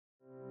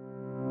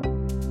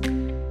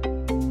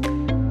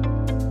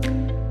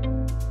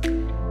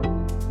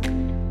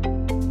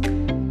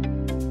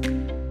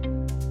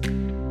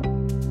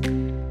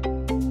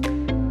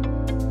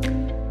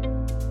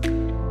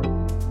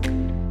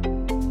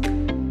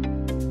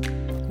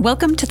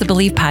Welcome to the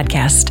Believe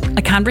Podcast,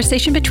 a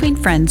conversation between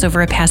friends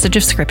over a passage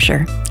of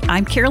Scripture.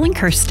 I'm Carolyn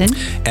Kirsten.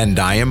 And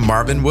I am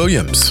Marvin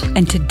Williams.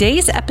 And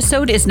today's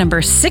episode is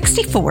number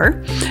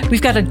 64.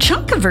 We've got a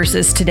chunk of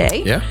verses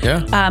today. Yeah.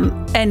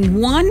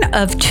 And one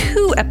of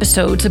two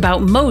episodes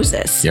about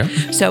Moses. Yeah.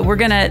 So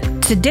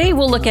today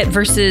we'll look at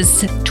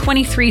verses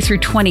 23 through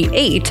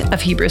 28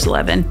 of Hebrews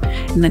 11,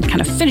 and then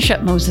kind of finish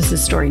up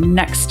Moses' story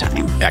next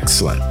time.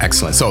 Excellent.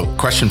 So,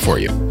 question for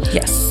you.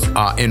 Yes.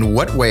 In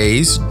what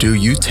ways do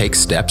you take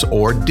steps,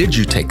 or did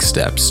you take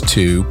steps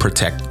to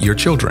protect your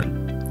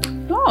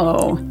children?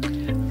 Oh,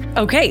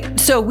 okay.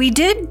 So we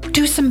did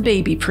do some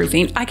baby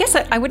proofing. I guess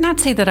I would not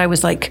say that I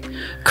was like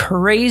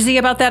crazy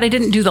about that. I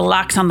didn't do the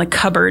locks on the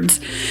cupboards,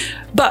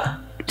 but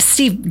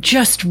Steve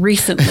just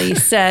recently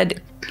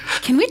said,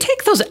 can we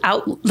take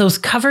those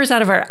covers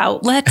out of our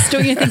outlets?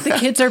 Don't you think the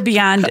kids are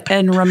beyond?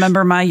 And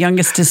remember, my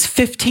youngest is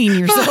 15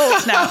 years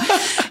old now.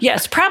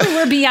 Yes, probably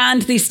we're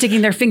beyond the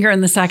sticking their finger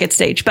in the socket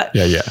stage. But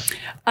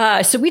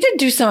Yeah. So we did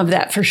do some of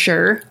that for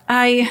sure.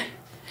 I'd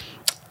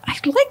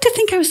like to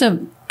think I was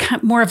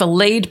more of a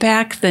laid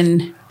back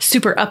than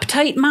super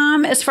uptight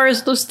mom as far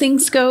as those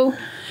things go.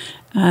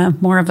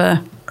 More of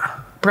a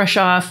brush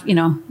off,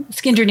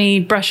 skin your knee,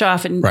 brush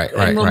off, and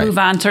we'll move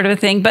on sort of a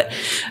thing. But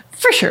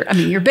for sure, I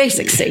mean, your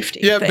basic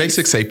safety. Yeah, things.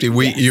 basic safety.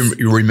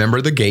 You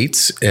remember the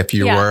gates. If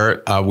you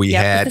were, we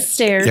had the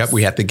stairs. Yep,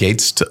 we had the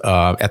gates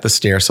at the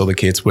stairs so the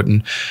kids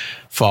wouldn't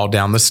fall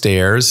down the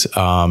stairs.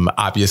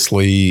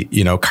 Obviously,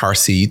 car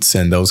seats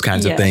and those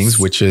kinds of things,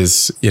 which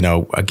is,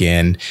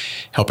 again,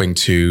 helping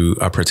to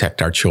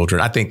protect our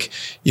children. I think,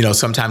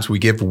 sometimes we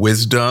give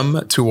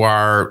wisdom to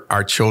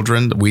our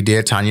children. We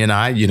did, Tanya and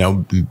I,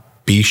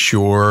 be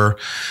sure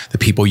the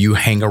people you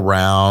hang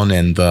around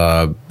and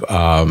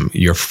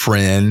your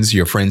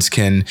friends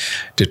can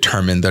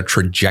determine the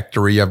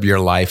trajectory of your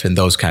life and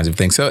those kinds of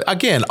things. So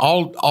again,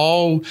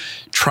 all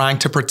trying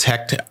to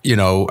protect,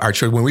 our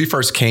children. When we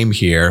first came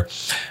here,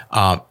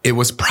 it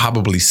was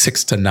probably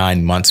 6 to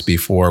 9 months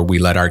before we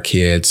let our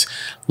kids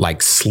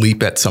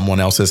sleep at someone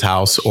else's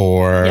house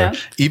or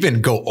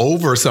even go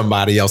over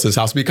somebody else's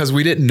house because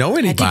we didn't know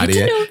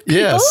anybody.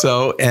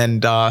 So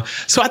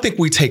I think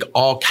we take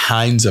all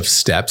kinds of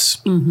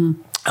steps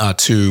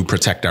to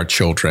protect our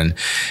children.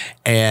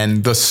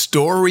 And the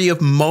story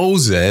of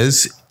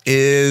Moses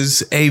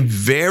is a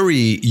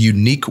very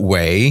unique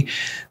way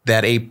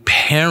that a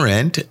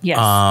parent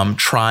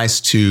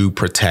tries to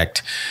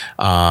protect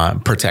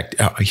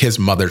his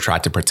mother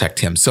tried to protect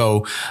him.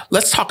 So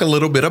let's talk a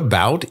little bit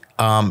about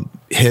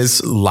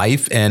his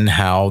life and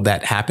how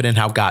that happened and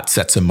how God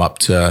sets him up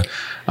to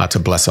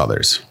bless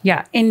others.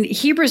 Yeah. In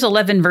Hebrews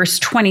 11, verse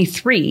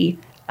 23,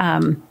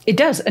 it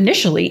does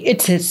initially,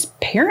 it's his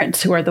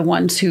parents who are the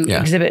ones who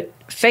exhibit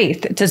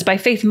faith. It says, by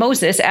faith,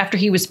 Moses, after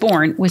he was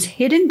born, was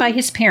hidden by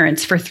his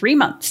parents for 3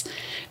 months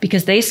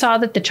because they saw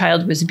that the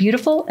child was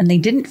beautiful and they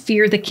didn't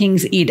fear the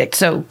king's edict.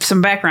 So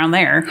some background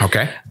there.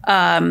 Okay.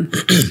 And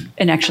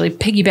actually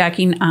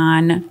piggybacking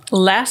on the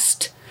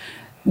last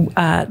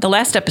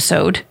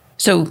episode.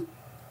 So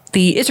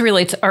the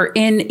Israelites are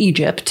in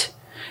Egypt,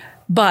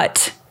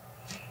 but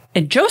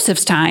at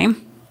Joseph's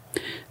time,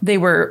 they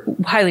were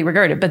highly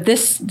regarded, but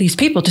these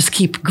people just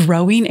keep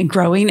growing and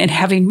growing and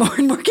having more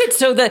and more kids.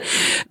 So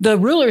the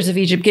rulers of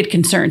Egypt get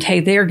concerned. Hey,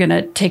 they're going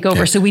to take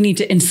over, so we need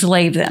to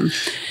enslave them.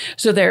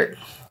 So they're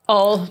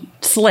all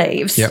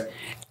slaves. Yep.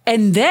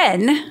 And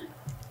then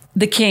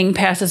the king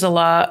passes a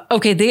law.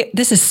 Okay,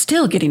 this is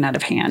still getting out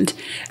of hand.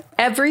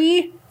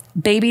 Every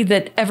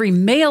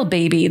male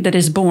baby that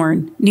is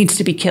born needs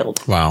to be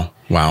killed. Wow.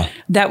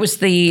 That was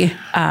the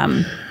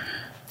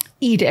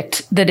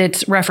edict that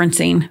it's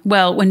referencing.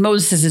 Well, when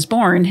Moses is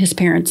born, his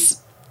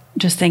parents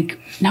just think,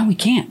 no, we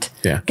can't.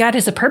 Yeah. God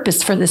has a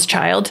purpose for this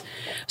child.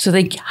 So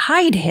they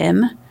hide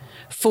him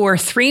for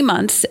 3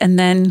 months, and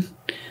then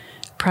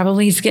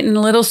probably he's getting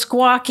a little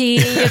squawky.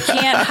 You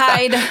can't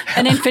hide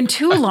an infant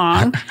too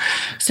long.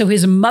 So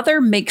his mother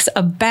makes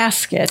a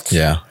basket.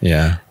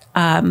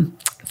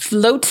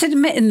 Floats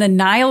him in the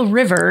Nile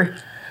River,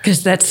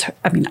 because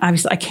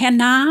obviously I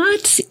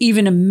cannot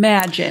even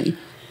imagine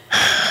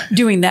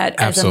doing that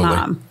as a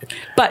mom.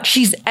 But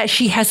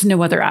she has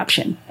no other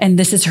option. And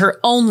this is the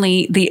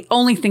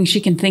only thing she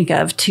can think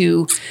of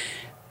to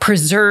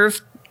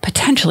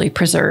potentially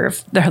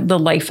preserve the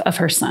life of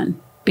her son.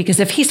 Because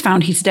if he's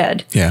found, he's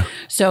dead. Yeah.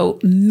 So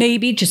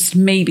maybe, just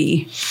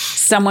maybe,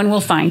 someone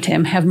will find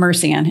him, have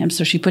mercy on him.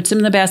 So she puts him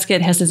in the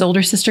basket, has his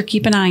older sister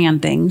keep an eye on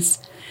things.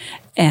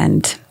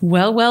 And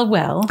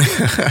well,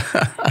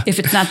 if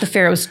it's not the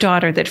Pharaoh's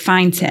daughter that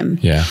finds him.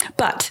 Yeah.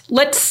 But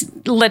let's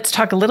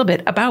talk a little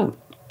bit about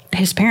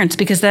his parents,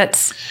 because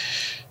that's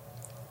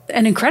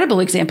an incredible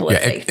example of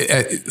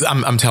faith.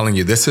 I'm telling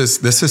you, this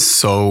is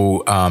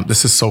so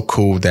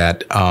cool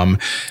that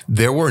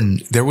there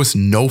was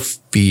no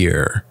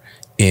fear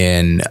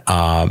in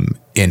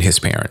his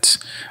parents.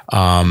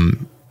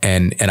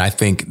 And I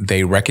think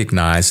they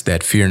recognized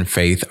that fear and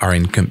faith are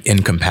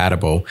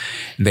incompatible.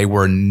 They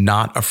were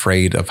not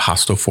afraid of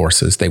hostile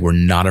forces. They were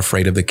not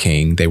afraid of the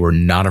king. They were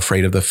not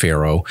afraid of the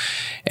Pharaoh.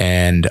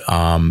 And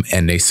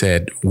they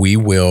said, we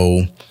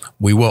will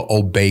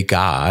obey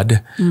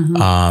God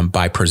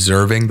by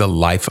preserving the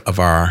life of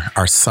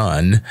our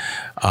son,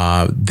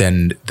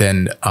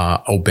 then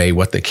obey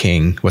what the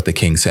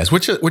king says.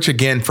 Which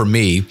again, for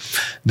me,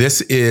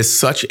 this is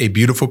such a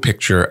beautiful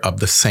picture of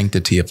the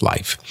sanctity of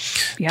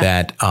life.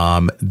 Yeah.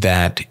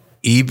 That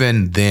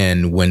even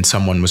then, when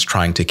someone was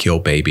trying to kill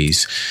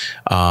babies,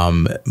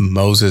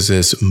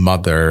 Moses'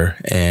 mother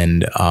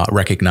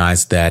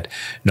recognized that,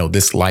 no,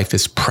 this life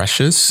is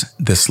precious.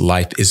 This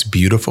life is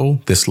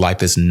beautiful. This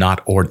life is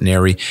not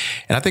ordinary.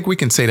 And I think we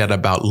can say that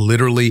about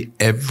literally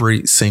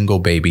every single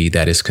baby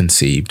that is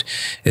conceived,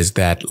 is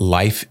that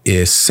life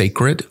is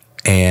sacred.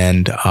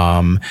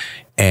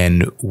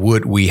 And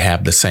would we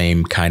have the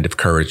same kind of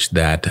courage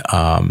that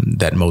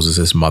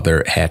Moses'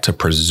 mother had to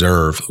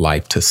preserve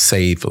life, to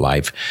save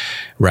life,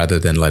 rather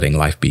than letting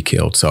life be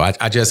killed? So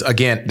I just,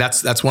 again,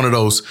 that's one of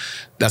those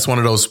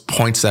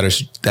points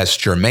that's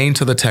germane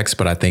to the text,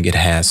 but I think it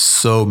has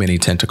so many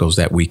tentacles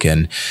that we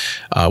can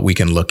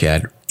look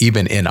at,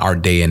 even in our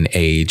day and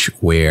age,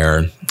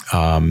 where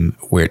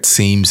it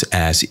seems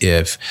as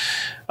if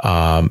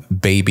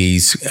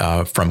babies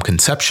from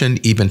conception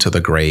even to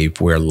the grave,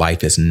 where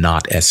life is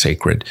not as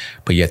sacred,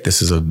 but yet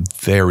this is a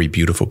very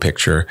beautiful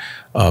picture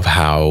of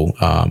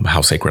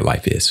how sacred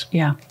life is.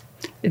 Yeah,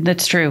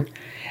 that's true.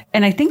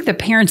 And I think the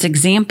parents'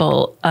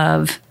 example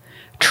of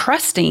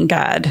trusting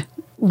God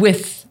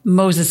with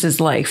Moses's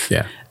life.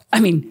 Yeah. I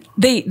mean,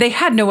 they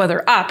had no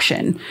other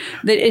option.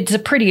 It's a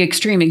pretty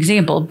extreme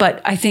example,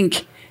 but I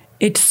think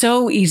it's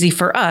so easy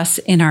for us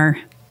in our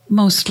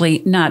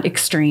mostly not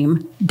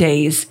extreme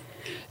days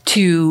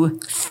to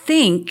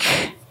think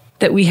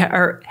that we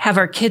have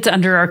our kids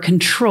under our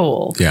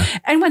control. Yeah.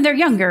 And when they're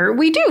younger,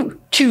 we do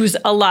choose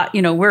a lot.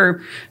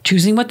 We're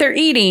choosing what they're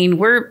eating.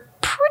 We're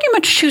pretty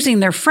much choosing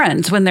their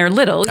friends when they're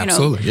little.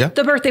 Absolutely, yeah.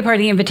 The birthday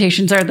party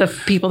invitations are the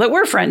people that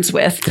we're friends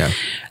with. Yeah.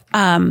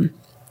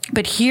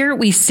 But here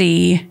we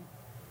see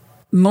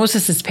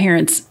Moses'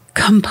 parents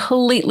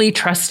completely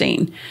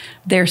trusting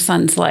their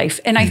son's life.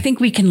 And I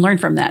think we can learn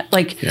from that.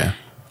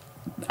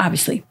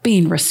 Obviously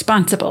being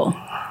responsible,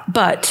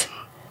 but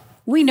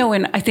we know,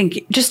 and I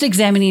think just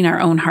examining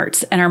our own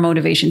hearts and our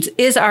motivations,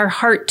 is our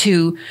heart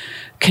to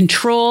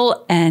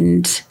control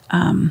and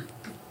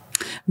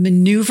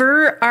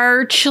maneuver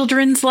our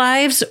children's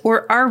lives,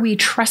 or are we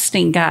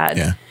trusting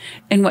God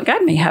and what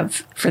God may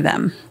have for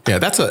them? Yeah,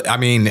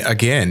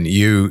 again,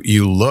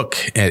 you look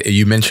at,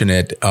 you mention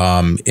it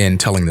in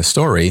telling the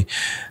story,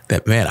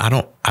 that, man, I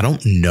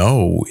don't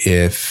know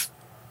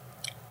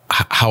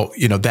how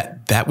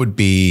that would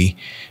be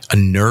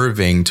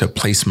unnerving, to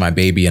place my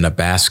baby in a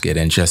basket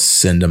and just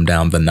send them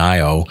down the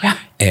Nile,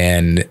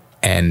 and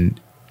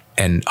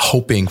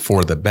hoping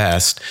for the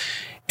best.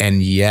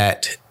 And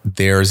yet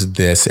there's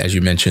this, as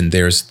you mentioned,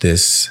 there's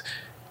this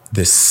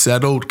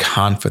settled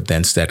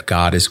confidence that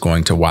God is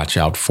going to watch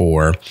out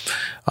for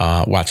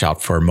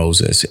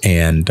Moses.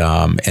 And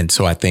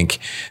so I think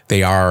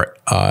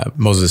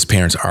Moses'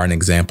 parents are an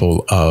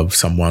example of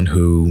someone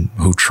who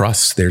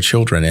trusts their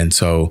children. And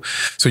so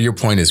your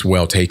point is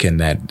well taken,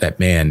 that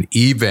man,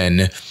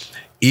 even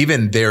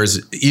when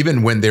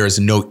there's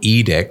no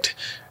edict,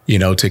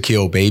 to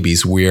kill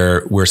babies,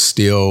 we're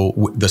still,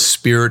 the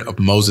spirit of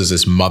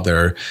Moses'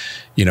 mother,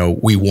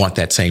 we want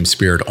that same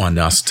spirit on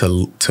us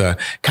to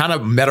kind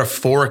of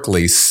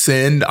metaphorically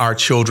send our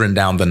children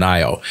down the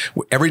Nile.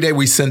 Every day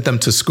we sent them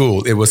to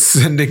school, it was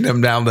sending them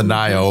down the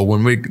Nile.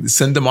 When we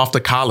send them off to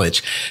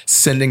college,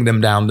 sending them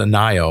down the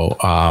Nile.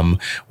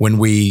 When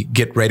we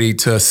get ready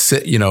to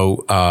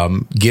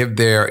give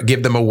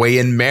them away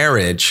in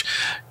marriage,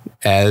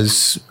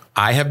 as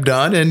I have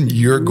done and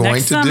you're going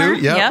Next to summer,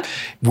 do. Yep.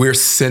 We're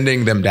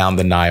sending them down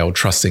the Nile,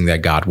 trusting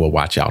that God will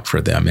watch out for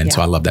them. And so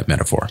I love that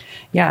metaphor.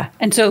 Yeah.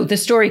 And so the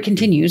story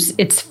continues.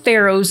 It's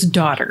Pharaoh's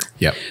daughter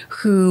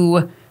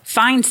who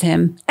finds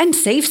him and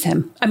saves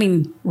him. I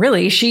mean,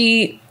 really,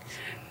 she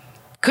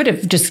could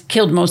have just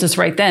killed Moses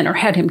right then or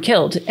had him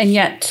killed. And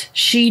yet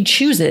she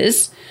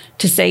chooses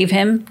to save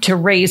him, to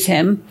raise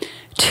him,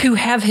 to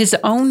have his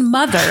own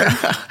mother.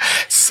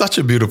 Such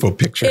a beautiful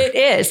picture. It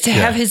is, to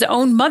have his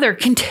own mother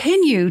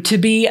continue to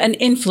be an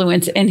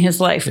influence in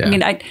his life. Yeah. I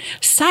mean,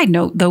 side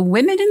note, the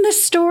women in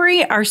this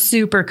story are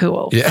super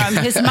cool. Yeah.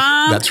 From his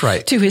mom That's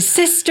right. to his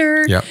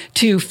sister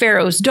to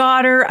Pharaoh's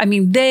daughter. I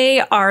mean, they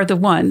are the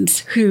ones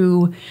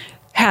who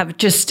have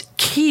just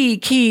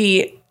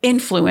key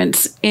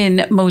influence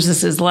in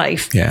Moses's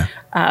life. Yeah.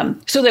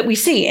 So that we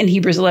see in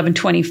Hebrews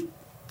 11:20,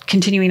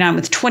 continuing on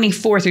with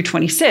 24 through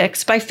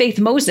 26, by faith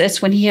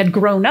Moses, when he had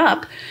grown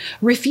up,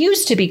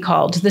 refused to be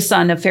called the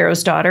son of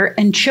Pharaoh's daughter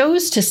and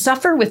chose to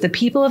suffer with the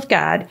people of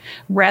God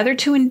rather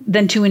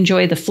than to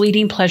enjoy the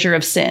fleeting pleasure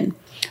of sin.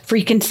 For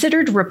he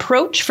considered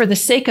reproach for the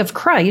sake of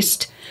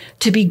Christ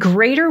to be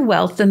greater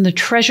wealth than the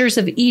treasures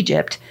of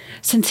Egypt,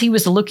 since he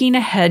was looking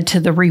ahead to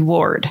the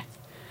reward.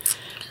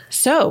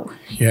 So,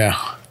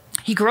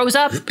 He grows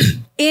up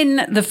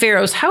in the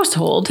Pharaoh's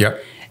household.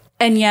 Yep.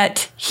 And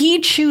yet he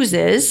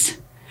chooses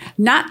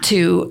not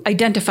to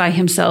identify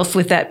himself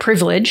with that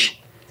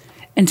privilege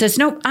and says,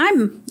 no,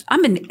 I'm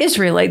an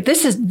Israelite.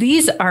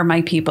 These are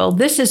my people.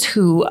 This is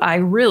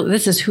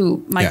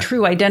my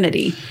true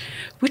identity,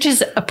 which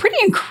is a pretty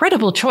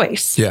incredible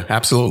choice. Yeah,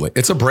 absolutely.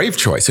 It's a brave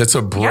choice. It's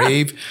a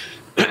brave,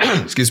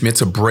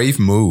 it's a brave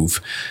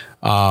move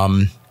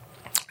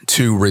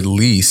to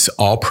release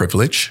all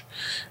privilege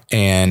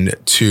and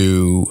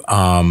to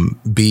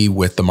be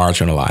with the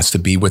marginalized, to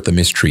be with the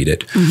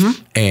mistreated.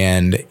 Mm-hmm.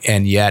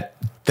 And yet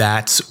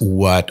that's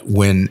what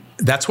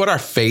our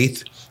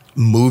faith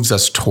moves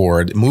us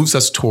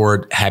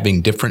toward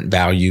having different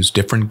values,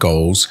 different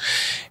goals,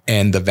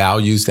 and the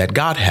values that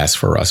God has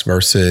for us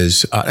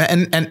versus,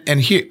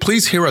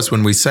 please hear us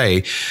when we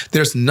say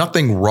there's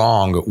nothing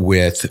wrong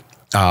with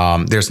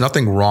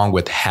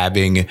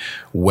having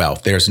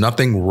wealth. There's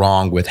nothing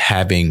wrong with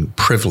having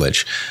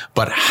privilege,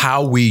 but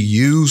how we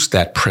use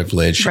that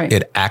privilege,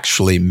 it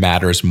actually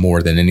matters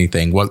more than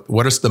anything.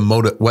 What's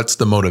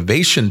the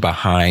motivation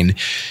behind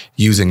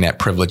using that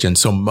privilege? And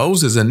so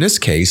Moses, in this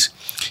case,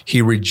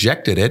 he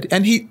rejected it,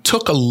 and he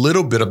took a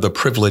little bit of the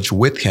privilege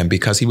with him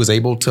because he was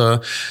able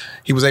to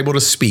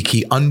speak.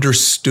 He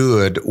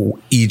understood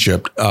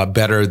Egypt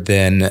better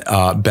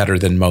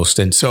than most,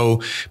 and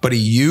so, but he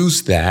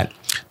used that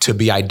to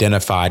be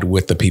identified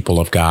with the people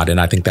of God.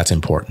 And I think that's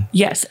important.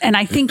 Yes. And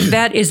I think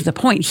that is the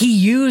point. He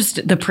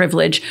used the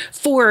privilege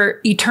for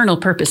eternal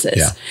purposes.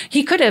 Yeah.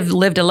 He could have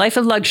lived a life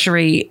of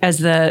luxury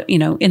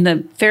in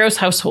the Pharaoh's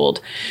household,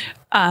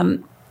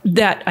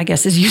 that I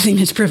guess is using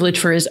his privilege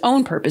for his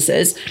own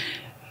purposes,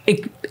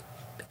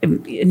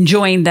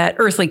 enjoying that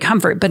earthly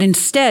comfort. But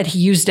instead, he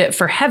used it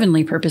for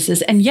heavenly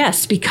purposes. And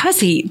yes, because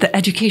the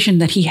education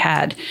that he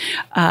had,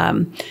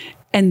 and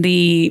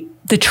the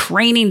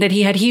training that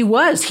he had,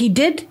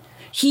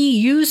 he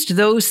used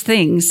those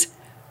things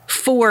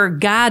for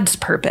God's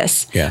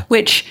purpose,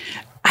 which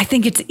I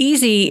think it's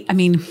easy. I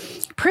mean,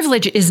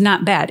 privilege is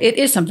not bad. It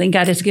is something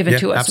God has given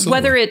to us, absolutely.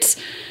 Whether it's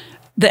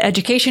the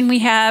education we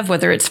have,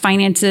 whether it's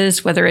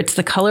finances, whether it's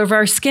the color of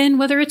our skin,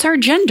 whether it's our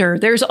gender.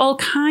 There's all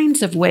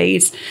kinds of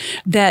ways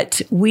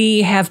that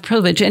we have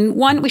privilege. And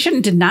we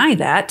shouldn't deny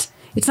that.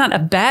 It's not a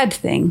bad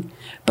thing.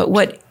 But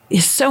what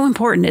is so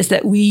important is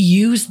that we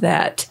use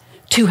that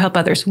to help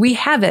others. We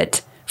have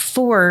it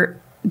for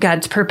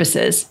God's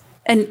purposes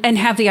and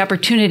have the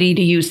opportunity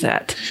to use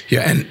that.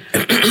 Yeah,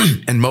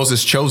 and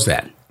Moses chose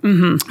that.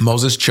 Mm-hmm.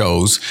 Moses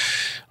chose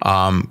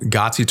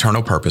God's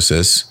eternal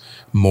purposes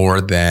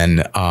more than,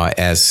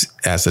 as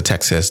the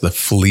text says, the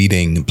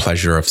fleeting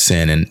pleasure of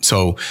sin. And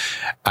so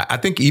I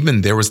think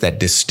even there was that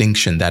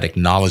distinction, that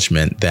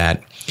acknowledgement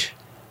that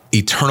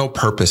eternal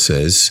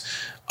purposes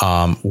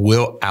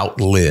will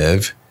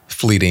outlive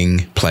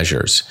fleeting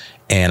pleasures.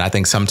 And I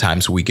think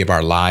sometimes we give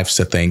our lives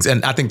to things.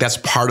 And I think that's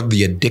part of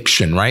the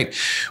addiction, right?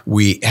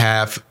 We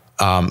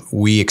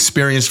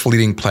experience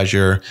fleeting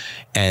pleasure,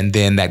 and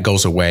then that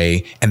goes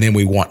away, and then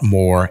we want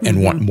more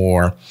and want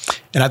more.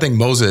 And I think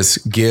Moses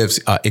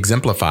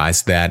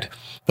exemplifies that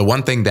the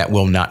one thing that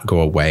will not go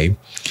away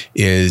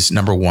is,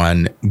 number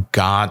one,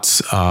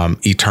 God's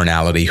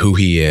eternality, who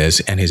he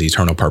is, and his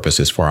eternal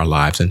purposes for our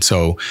lives. And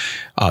so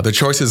the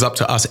choice is up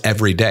to us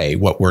every day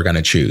what we're going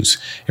to choose.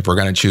 If we're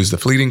going to choose the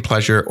fleeting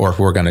pleasure, or if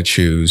we're going to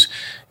choose,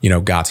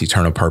 God's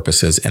eternal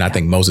purposes. And I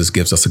think Moses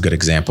gives us a good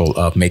example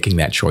of making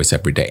that choice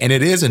every day. And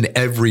it is an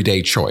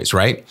everyday choice,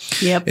 right?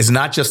 Yep. It's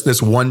not just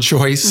this one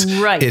choice.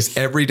 Right. It's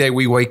every day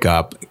we wake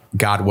up,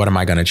 God, what am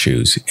I going to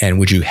choose? And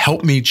would you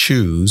help me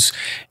choose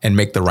and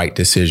make the right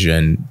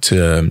decision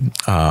to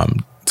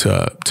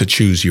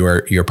choose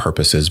your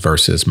purposes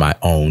versus my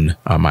own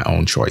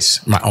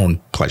choice, my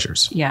own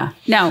pleasures? Yeah.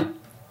 Now,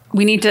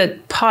 we need to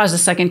pause a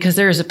second because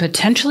there is a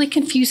potentially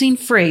confusing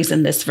phrase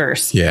in this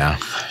verse. Yeah.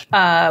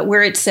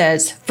 Where it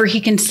says, for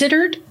he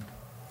considered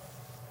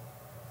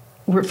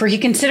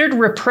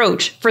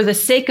reproach for the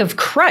sake of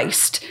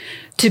Christ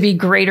to be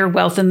greater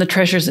wealth than the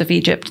treasures of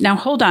Egypt. Now,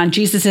 hold on.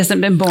 Jesus hasn't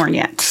been born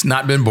yet. It's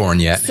not been born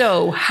yet.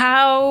 So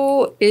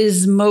how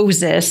is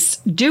Moses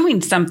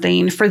doing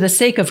something for the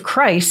sake of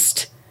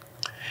Christ?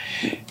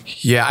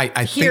 Yeah,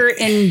 I here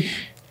think, in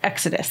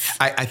Exodus.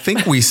 I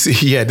think we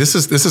see. Yeah, this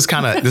is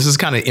kind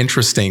of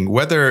interesting.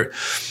 Whether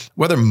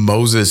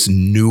Moses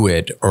knew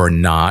it or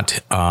not,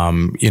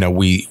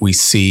 we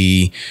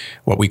see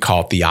what we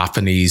call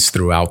theophanies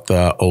throughout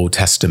the Old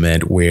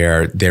Testament,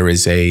 where there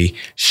is a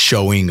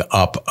showing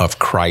up of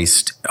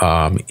Christ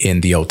in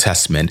the Old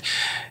Testament.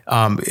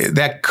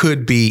 That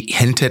could be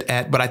hinted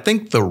at, but I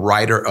think the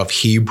writer of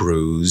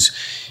Hebrews,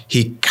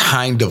 he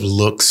kind of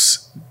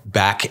looks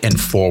back and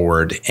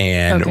forward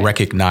and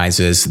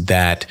recognizes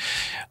that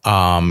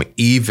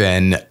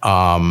even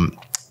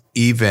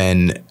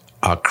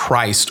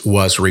Christ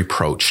was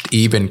reproached.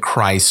 Even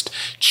Christ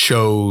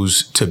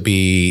chose to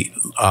be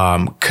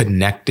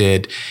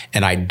connected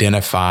and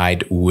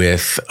identified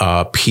with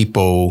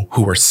people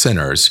who were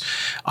sinners.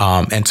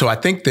 And so I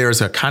think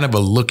there's a kind of a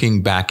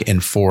looking back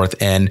and forth,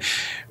 and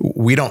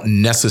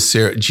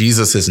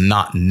Jesus is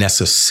not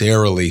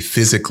necessarily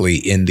physically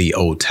in the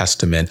Old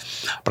Testament,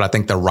 but I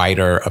think the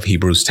writer of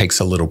Hebrews takes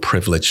a little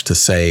privilege to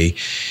say,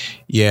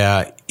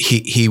 yeah,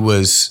 he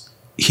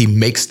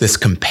makes this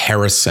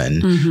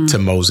comparison to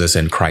Moses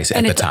and Christ at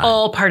the time. And it's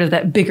all part of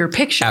that bigger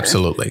picture.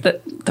 Absolutely.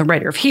 The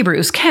writer of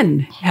Hebrews can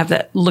have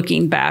that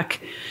looking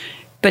back,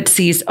 but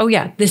sees, oh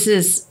yeah,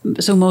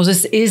 so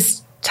Moses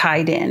is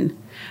tied in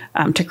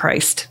to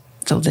Christ.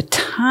 So the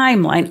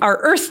timeline, our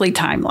earthly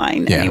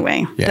timeline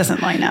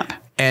doesn't line up.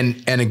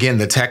 And again,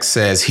 the text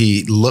says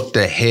he looked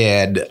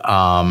ahead,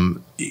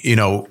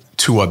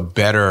 to a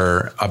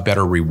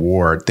better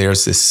reward.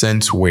 There's this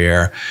sense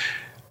where,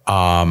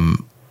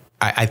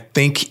 I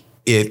think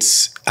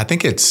it's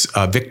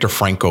Viktor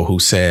Frankl who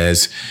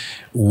says,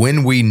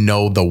 when we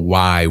know the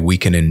why, we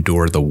can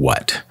endure the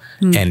what,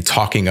 and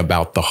talking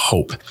about the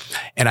hope.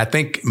 And I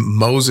think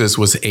Moses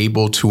was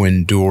able to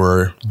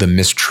endure the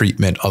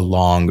mistreatment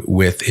along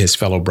with his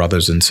fellow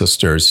brothers and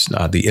sisters,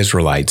 the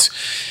Israelites,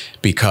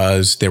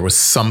 because there was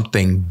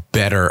something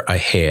better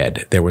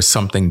ahead. There was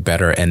something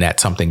better, and that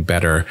something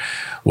better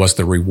was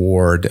the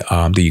reward,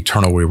 the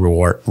eternal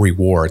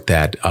reward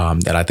that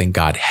I think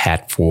God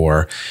had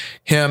for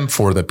him,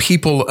 for the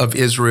people of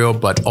Israel,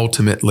 but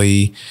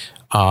ultimately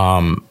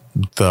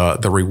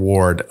the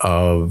reward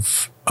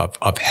of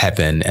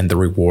heaven and the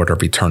reward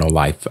of eternal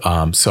life.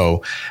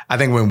 So I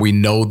think when we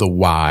know the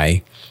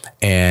why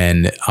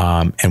and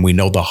we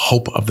know the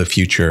hope of the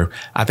future,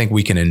 I think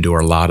we can endure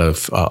a lot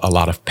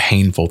of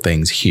painful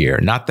things here.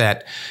 Not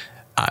that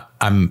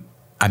I'm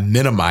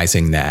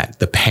minimizing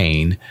the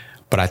pain,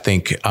 but I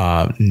think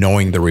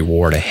knowing the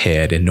reward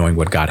ahead and knowing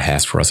what God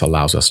has for us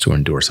allows us to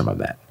endure some of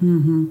that.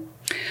 Mm-hmm.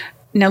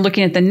 Now,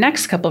 looking at the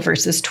next couple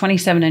verses,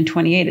 27 and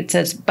 28, it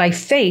says, by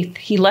faith,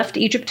 he left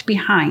Egypt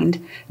behind,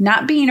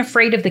 not being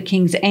afraid of the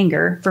king's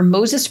anger, for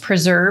Moses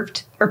persevered.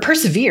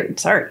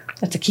 Sorry,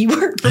 that's a key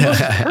word. For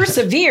Moses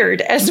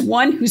persevered as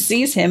one who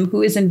sees him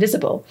who is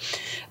invisible.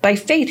 By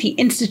faith, he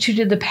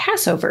instituted the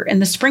Passover and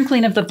the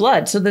sprinkling of the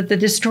blood so that the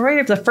destroyer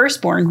of the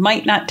firstborn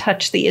might not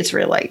touch the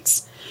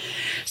Israelites.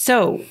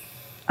 So,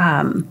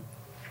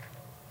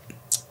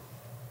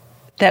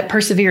 that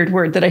persevered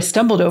word that I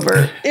stumbled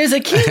over is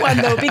a key one,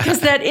 though, because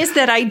that is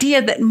that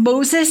idea that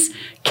Moses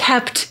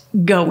kept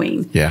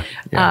going. Yeah.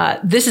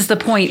 This is the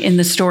point in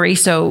the story.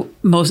 So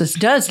Moses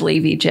does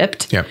leave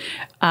Egypt. Yeah.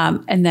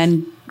 And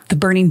then the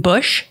burning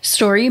bush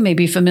story, you may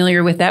be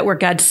familiar with that, where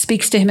God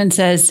speaks to him and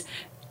says,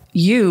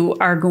 you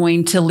are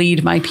going to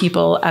lead my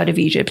people out of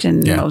Egypt.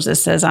 And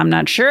Moses says, I'm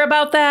not sure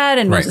about that.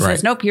 And Moses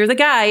says, nope, you're the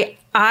guy.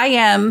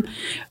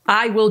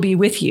 I will be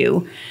with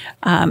you.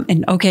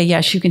 And okay,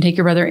 yes, you can take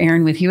your brother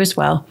Aaron with you as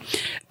well.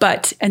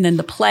 And then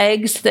the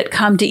plagues that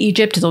come to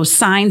Egypt, those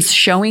signs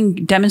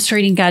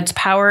demonstrating God's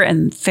power,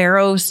 and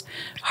Pharaoh's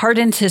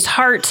hardens his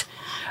heart.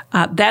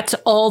 That's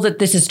all that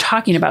this is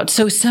talking about.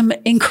 So some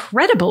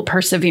incredible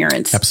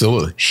perseverance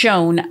absolutely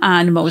shown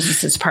on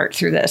Moses's part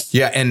through this.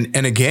 Yeah. And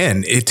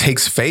again, it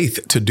takes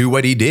faith to do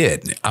what he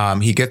did.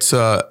 He gets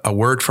a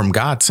word from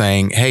God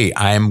saying, hey,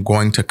 I'm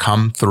going to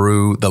come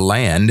through the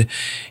land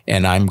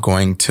and I'm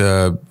going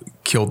to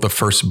kill the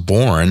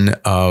firstborn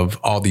of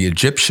all the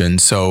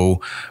Egyptians.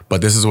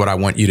 But this is what I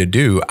want you to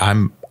do.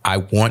 I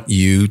want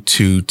you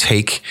to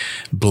take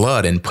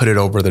blood and put it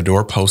over the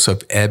doorposts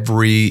of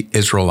every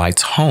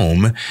Israelite's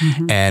home.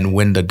 Mm-hmm. And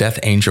when the death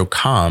angel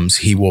comes,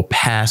 he will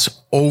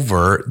pass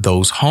over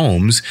those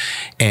homes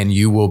and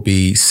you will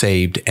be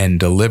saved and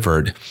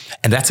delivered.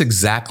 And that's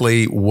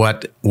exactly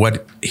what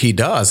he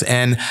does.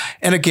 And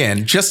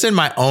again, just in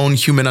my own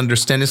human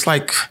understanding, it's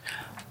like,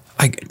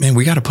 man,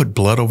 we got to put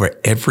blood over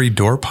every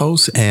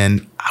doorpost,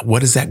 and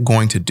what is that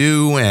going to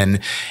do?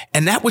 And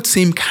that would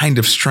seem kind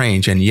of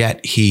strange. And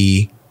yet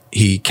he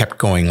kept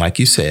going, like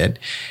you said.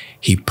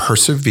 He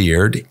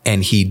persevered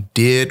and he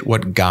did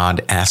what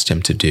God asked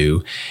him to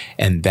do.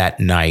 And that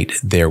night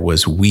there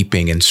was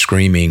weeping and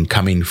screaming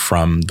coming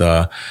from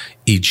the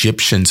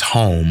Egyptian's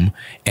home.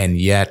 And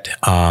yet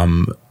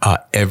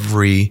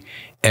every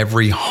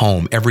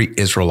home, every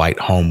Israelite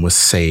home was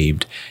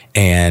saved.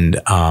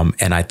 And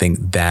I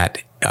think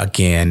that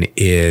again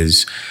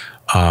is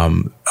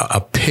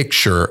a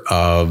picture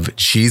of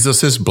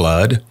Jesus's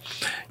blood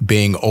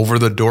being over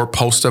the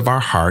doorpost of our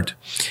heart,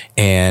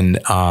 and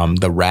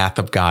the wrath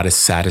of God is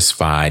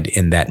satisfied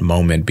in that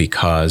moment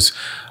because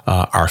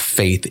our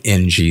faith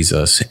in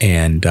Jesus.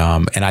 And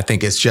I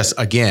think it's just,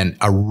 again,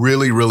 a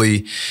really,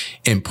 really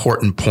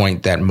important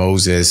point that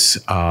Moses,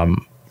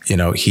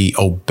 he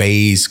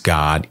obeys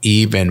God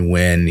even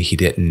when he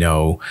didn't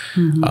know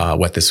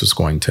what this was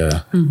going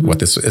to, what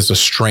this is a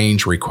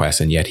strange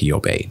request, and yet he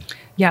obeyed.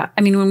 Yeah.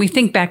 I mean, when we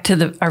think back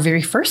to our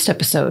very first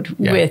episode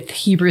with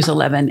Hebrews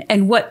 11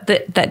 and what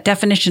that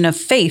definition of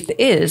faith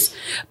is,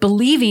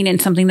 believing in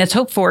something that's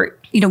hoped for,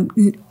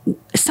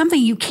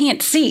 something you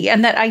can't see.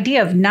 And that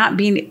idea of not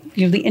being,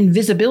 the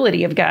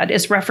invisibility of God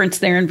is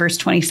referenced there in verse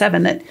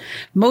 27, that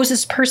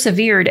Moses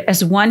persevered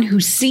as one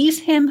who sees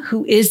him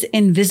who is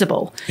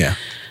invisible. Yeah.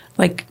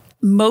 Like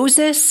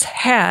Moses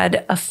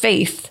had a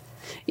faith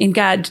in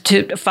God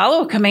to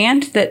follow a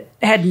command that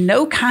had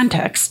no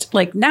context.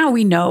 Like now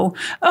we know,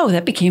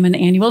 that became an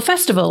annual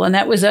festival. And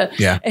that was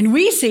and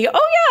we see,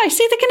 I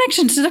see the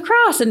connections to the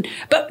cross.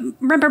 But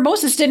remember,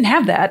 Moses didn't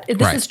have that.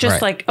 This is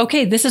just like,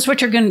 okay, this is what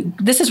you're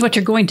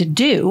going to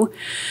do.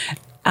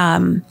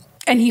 And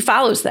he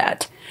follows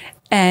that.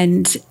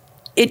 And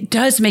it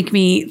does make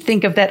me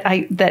think of that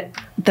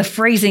the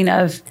phrasing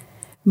of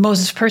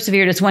Moses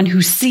persevered as one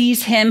who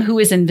sees him who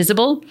is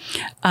invisible,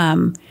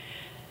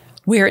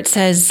 where it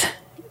says,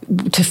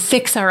 to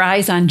fix our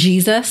eyes on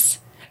Jesus.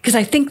 Because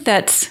I think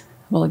that's,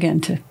 again,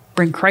 to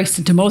bring Christ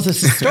into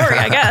Moses' story,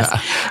 I guess.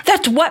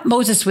 That's what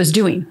Moses was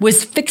doing,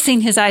 was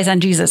fixing his eyes on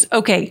Jesus.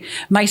 Okay,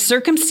 my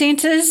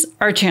circumstances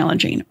are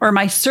challenging, or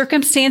my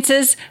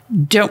circumstances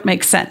don't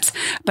make sense.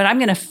 But I'm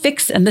going to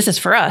fix, and this is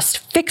for us,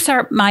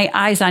 my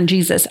eyes on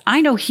Jesus.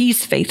 I know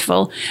he's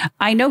faithful.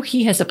 I know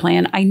he has a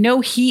plan. I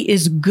know he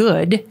is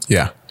good.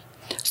 Yeah.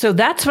 So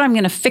that's what I'm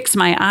going to fix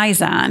my eyes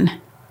on.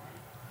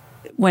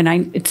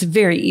 It's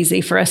very easy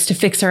for us to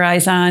fix our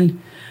eyes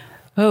on,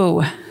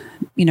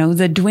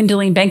 the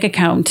dwindling bank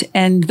account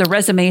and the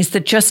resumes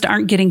that just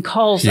aren't getting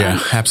calls on.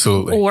 Yeah,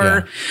 absolutely.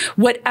 Or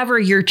whatever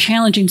your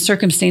challenging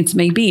circumstance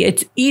may be.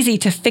 It's easy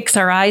to fix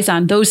our eyes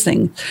on those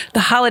things. The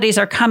holidays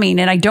are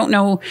coming and I don't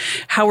know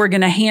how we're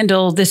going to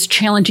handle this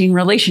challenging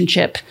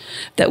relationship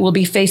that we'll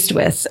be faced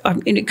with.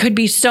 And it could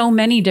be so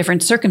many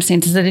different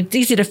circumstances that it's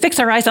easy to fix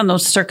our eyes on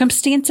those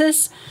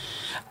circumstances.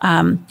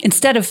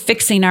 Instead of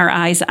fixing our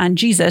eyes on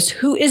Jesus,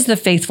 who is the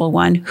faithful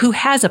one, who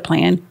has a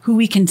plan, who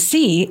we can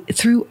see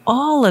through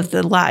all of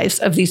the lives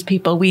of these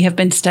people we have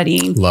been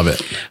studying. Love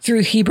it.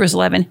 Through Hebrews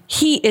 11.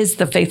 He is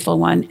the faithful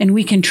one, and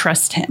we can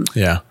trust him.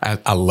 Yeah,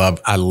 I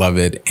love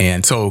it.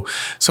 And so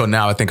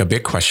now I think a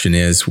big question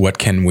is, what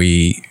can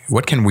we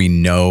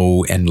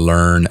know and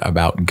learn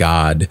about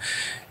God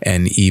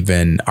and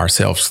even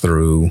ourselves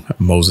through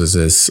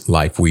Moses's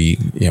life?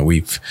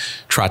 We've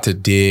tried to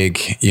dig,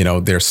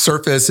 their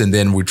surface, and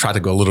then we try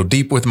to go a little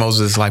deep with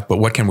Moses's life. But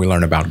what can we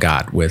learn about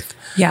God with?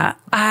 Yeah,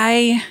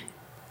 I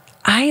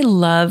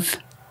love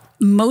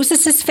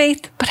Moses's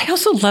faith, but I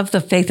also love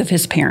the faith of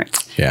his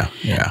parents. Yeah.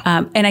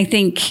 And I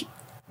think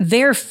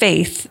their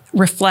faith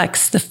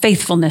reflects the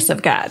faithfulness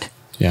of God.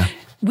 Yeah.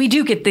 We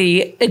do get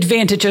the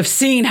advantage of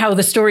seeing how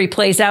the story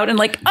plays out and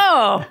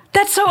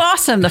that's so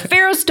awesome. The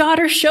Pharaoh's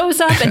daughter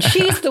shows up and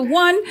she's the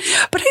one.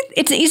 But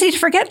it's easy to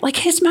forget,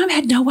 his mom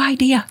had no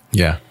idea.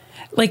 Yeah.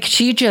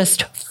 She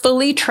just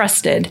fully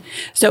trusted.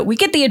 So we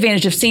get the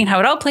advantage of seeing how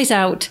it all plays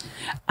out.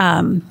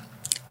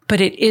 But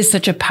it is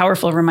such a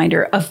powerful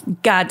reminder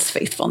of God's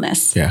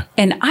faithfulness. Yeah.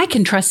 And I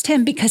can trust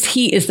him because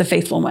he is the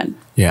faithful one.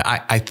 Yeah.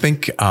 I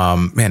think,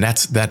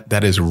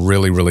 that is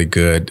really, really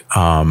good.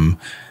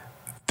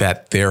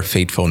 That their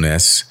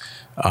faithfulness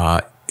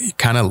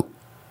kind of,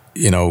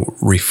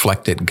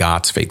 reflected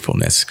God's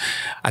faithfulness.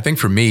 I think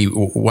for me,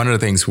 one of the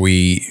things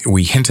we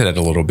hinted at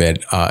a little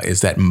bit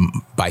is that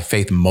by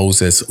faith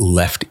Moses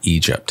left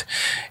Egypt.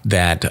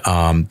 That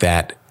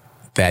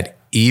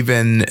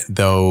even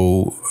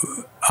though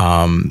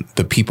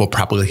the people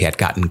probably had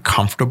gotten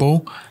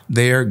comfortable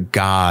there,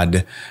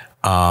 God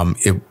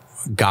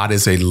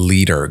is a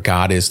leader.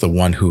 God is the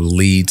one who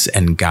leads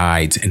and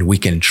guides, and we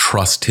can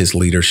trust his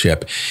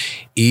leadership.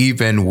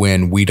 Even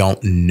when we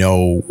don't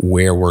know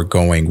where we're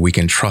going, we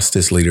can trust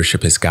his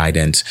leadership, his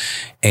guidance,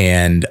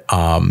 and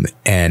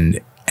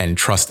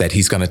trust that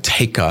he's going to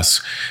take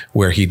us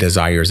where he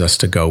desires us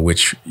to go,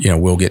 which,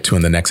 we'll get to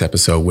in the next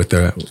episode with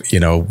the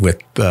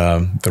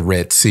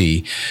Red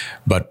Sea.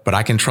 But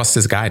I can trust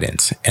his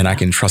guidance and I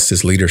can trust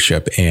his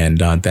leadership. And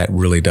that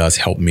really does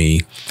help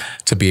me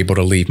to be able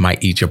to leave my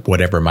Egypt,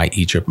 whatever my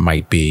Egypt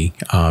might be,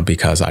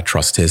 because I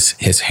trust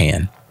his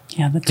hand.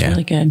 Yeah, that's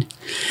really good.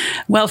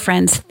 Well,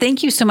 friends,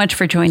 thank you so much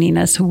for joining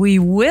us. We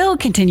will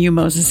continue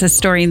Moses'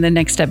 story in the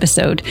next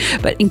episode,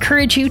 but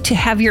encourage you to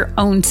have your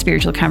own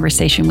spiritual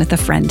conversation with a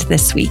friend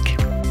this week.